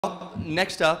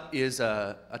next up is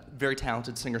a very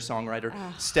talented singer-songwriter,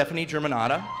 Stefani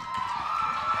Germanotta.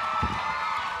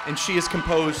 And she has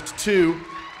composed 2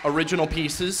 original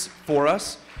pieces for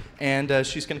us, and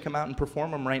she's going to come out and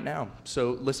perform them right now.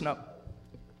 So listen up.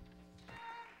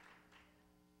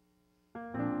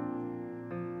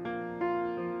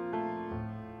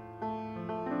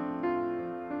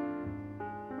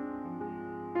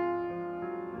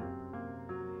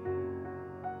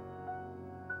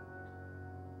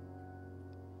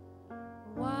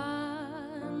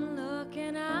 One look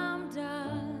and I'm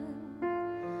done.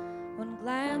 One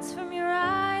glance from your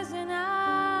eyes and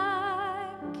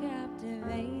I'm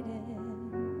captivated.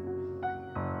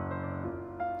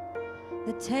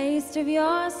 The taste of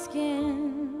your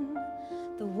skin,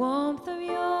 the warmth of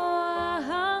your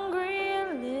hungry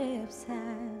lips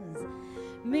has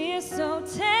me so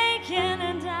taken,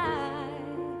 and I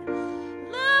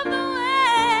love the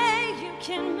way you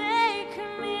can make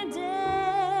me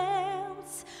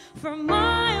dance from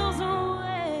miles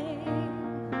away.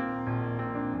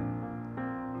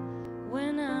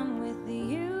 When I'm with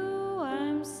you,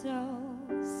 I'm so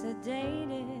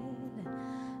sedated.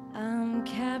 I'm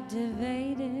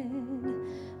captivated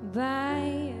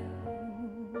by you.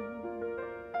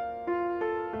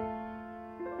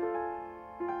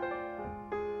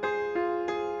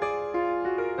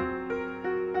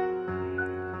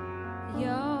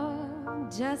 You're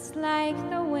just like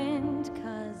the wind,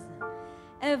 'cause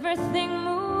everything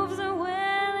moves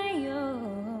when you're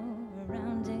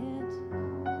around it.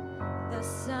 The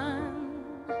sun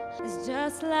is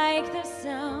just like the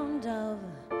sound of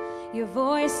your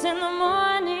voice in the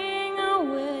morning,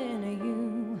 when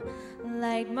you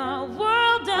light my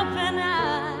world up, and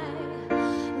I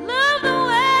love the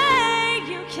way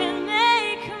you can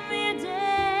make me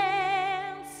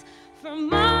dance from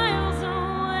miles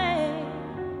away.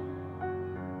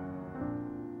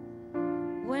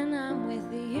 When I'm with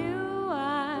you,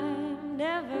 I'm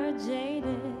never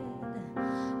jaded.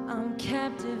 I'm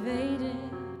captivated.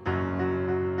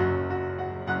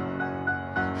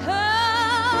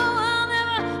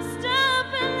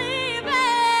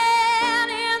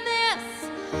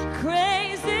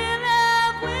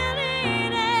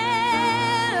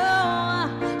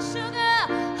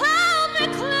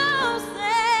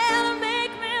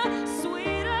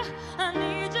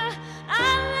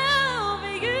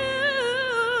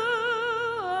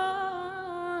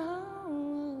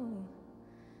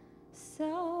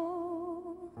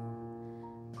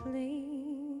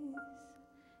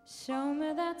 Show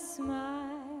me that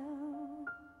smile,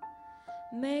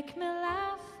 make me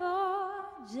laugh for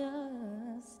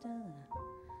just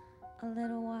a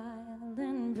little while,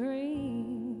 and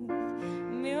breathe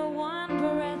me one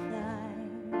breath.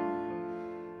 I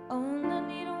only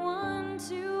need one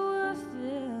to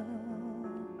fill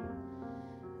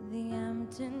the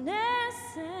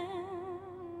emptiness in.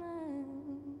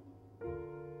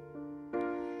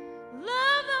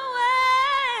 Love the way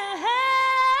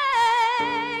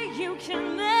you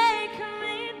can make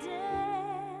me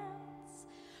dance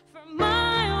from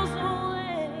miles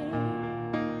away.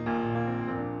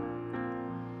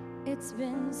 It's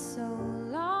been so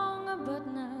long, but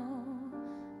now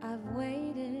I've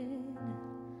waited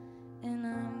and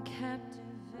I'm captivated.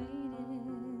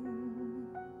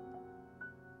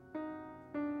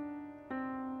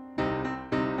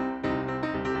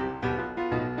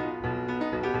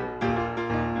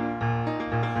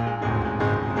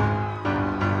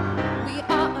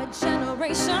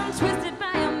 Twisted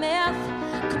by a myth,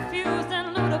 confused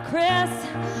and ludicrous,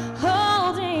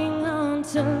 holding on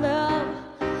to love,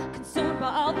 consumed by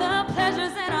all the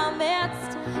pleasures in our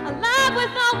midst, alive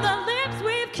with all the lips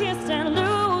we've kissed, and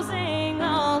losing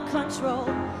all control.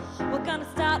 We're gonna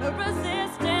start a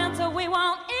resistance, or we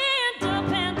want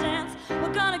independence.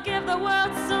 We're gonna give the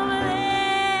world some of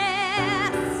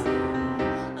this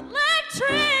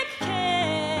electric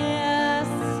kiss.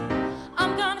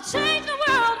 I'm gonna change the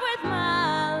world with my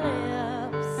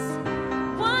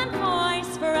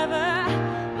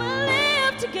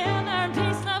together in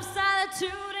peace, love,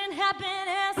 solitude, and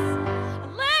happiness.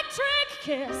 Electric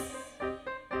kiss.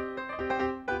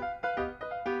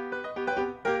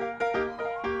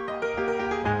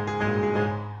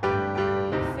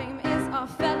 Fame is our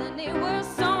felony, we're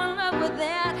so in love with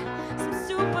that. Some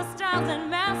superstars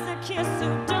and masochists who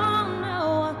don't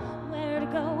know where to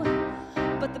go.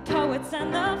 But the poets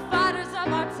and the fighters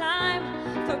of our time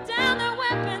throw down their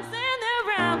weapons and their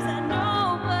rhymes and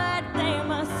know what they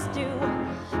must do.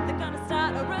 They're gonna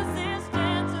start a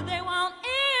resistance, so they want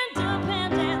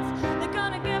independence. They're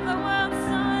gonna give the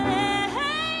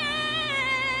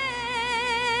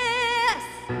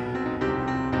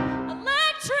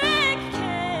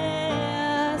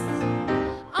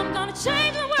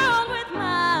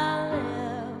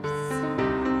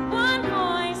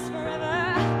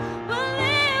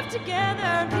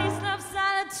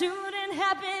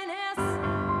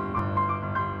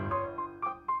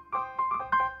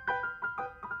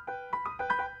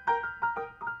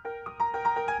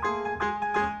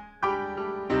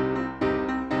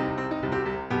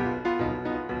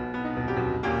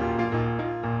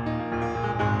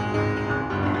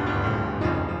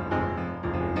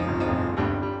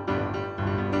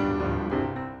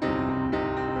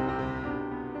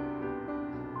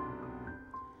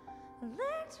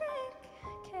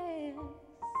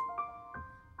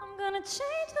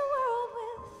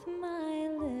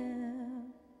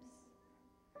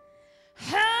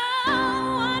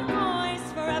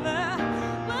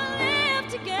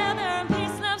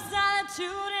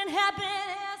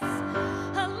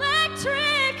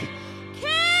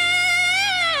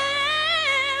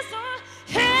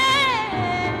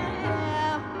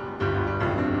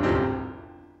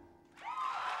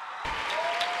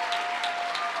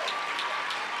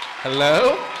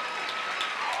Hello?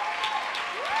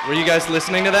 Were you guys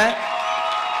listening to that?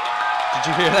 Did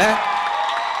you hear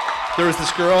that? There was this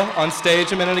girl on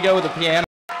stage a minute ago with a piano,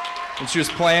 and she was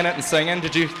playing it and singing.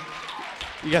 You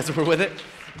guys were with it?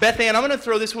 Beth Ann, I'm going to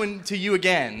throw this one to you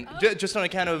again, just on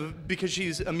account of, because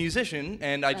she's a musician,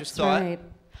 and I just thought. Right.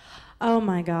 Oh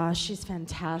my gosh, she's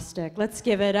fantastic. Let's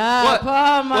give it up. What?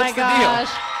 Oh my What's the deal? gosh.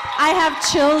 I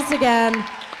have chills again.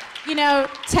 You know,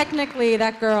 technically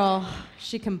that girl,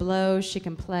 she can blow, she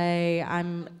can play.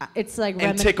 It's like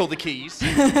And tickle the keys.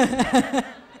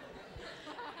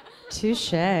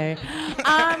 Touché.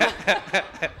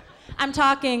 I'm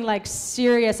talking like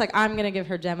serious, like I'm gonna give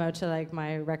her demo to like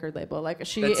my record label. Like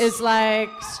she is like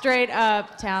straight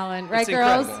up talent, right,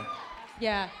 girls? Incredible.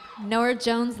 Yeah. Norah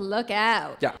Jones, look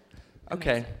out. Yeah.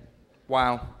 Okay.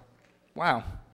 Wow. Wow.